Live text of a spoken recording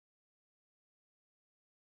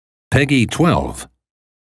Peggy 12.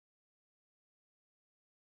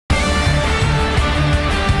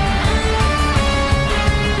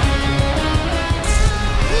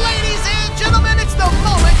 Ladies and gentlemen, it's the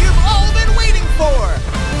moment you've all been waiting for!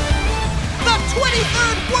 The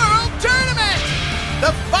 23rd World Tournament!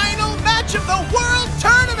 The final match of the World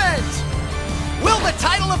Tournament! Will the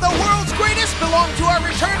title of the world's greatest belong to our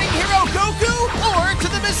returning hero Goku or to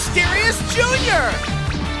the mysterious Junior?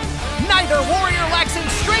 Neither warrior lacks in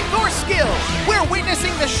strength or skill. We're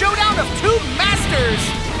witnessing the showdown of two masters.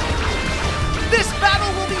 This battle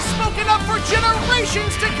will be spoken of for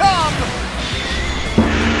generations to come.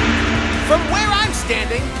 From where I'm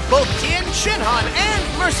standing, both Tien Shinhan and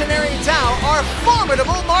Mercenary Tao are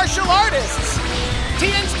formidable martial artists.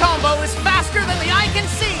 Tien's combo is faster than the eye can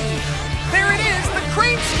see. There it is, the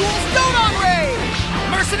Crane School's Dodon Ray.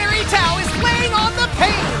 Mercenary Tao is laying on the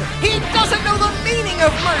pain. He doesn't know the meaning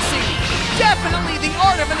of mercy. Definitely the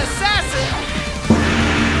art of an assassin.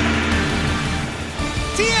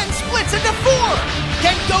 Tien splits into four.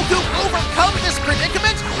 Can Goku overcome this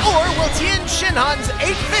predicament, or will Tien Shinhan's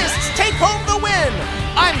 8 fists take home the win?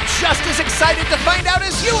 I'm just as excited to find out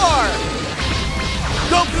as you are.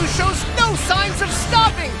 Goku shows no signs of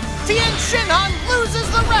stopping. Tien Shinhan loses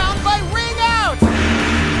the round by ring out.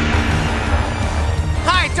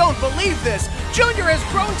 I don't believe this. Junior has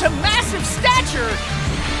grown to massive stature.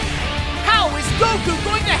 How is Goku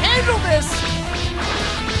going to handle this?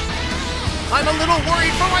 I'm a little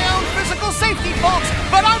worried for my own physical safety, folks,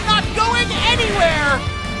 but I'm not going anywhere!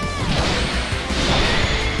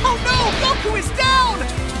 Oh no! Goku is down!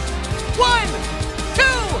 1, 2,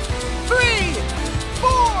 3,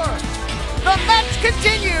 4! The match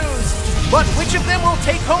continues! But which of them will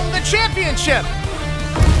take home the championship?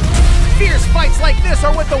 Fierce fights like this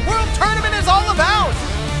are what the World Tournament is all about!